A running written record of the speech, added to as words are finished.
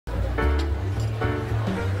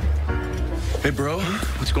Hey, bro,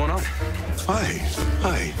 what's going on? Hi.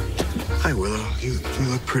 Hi. Hi, Willow. You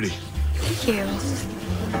look pretty. Thank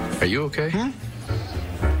you. Are you okay?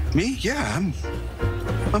 Me? Yeah, I'm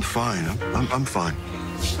fine. I'm fine.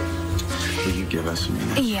 Will you give us a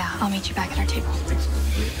minute? Yeah, I'll meet you back at our table.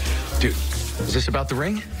 Dude, is this about the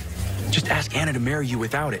ring? Just ask Anna to marry you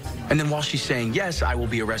without it. And then while she's saying yes, I will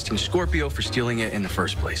be arresting Scorpio for stealing it in the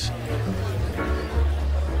first place.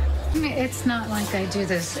 It's not like I do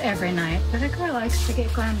this every night, but a girl likes to get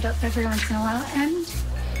glammed up every once in a while, and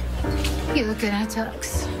you look good in a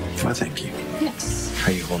tux. Well, thank you. Yes.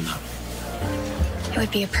 How are you holding up? It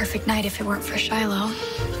would be a perfect night if it weren't for Shiloh.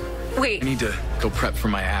 I need to go prep for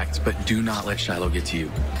my act, but do not let Shiloh get to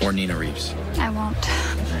you or Nina Reeves. I won't.